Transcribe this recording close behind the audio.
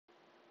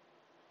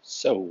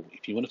So,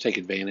 if you want to take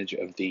advantage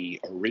of the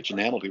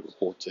Originality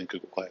reports in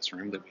Google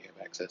Classroom that we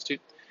have access to,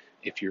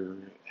 if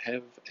you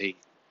have a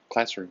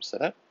classroom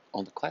set up,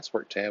 on the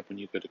Classwork tab, when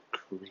you go to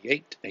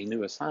Create a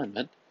New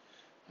Assignment,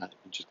 you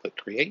just click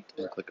Create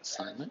and click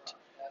Assignment,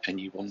 and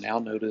you will now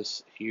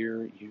notice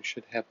here you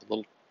should have a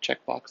little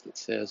checkbox that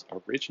says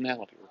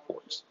Originality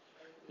Reports,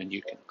 and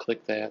you can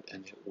click that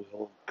and it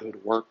will go to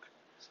work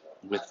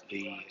with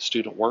the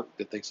student work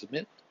that they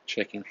submit,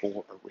 checking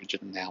for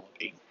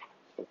originality.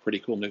 So, a pretty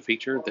cool new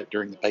feature that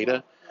during the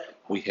beta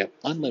we have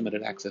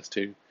unlimited access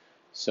to.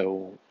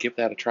 So, give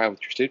that a try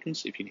with your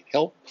students. If you need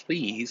help,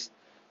 please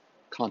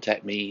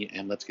contact me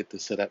and let's get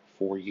this set up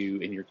for you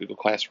in your Google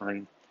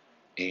Classroom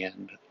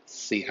and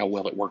see how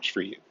well it works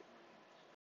for you.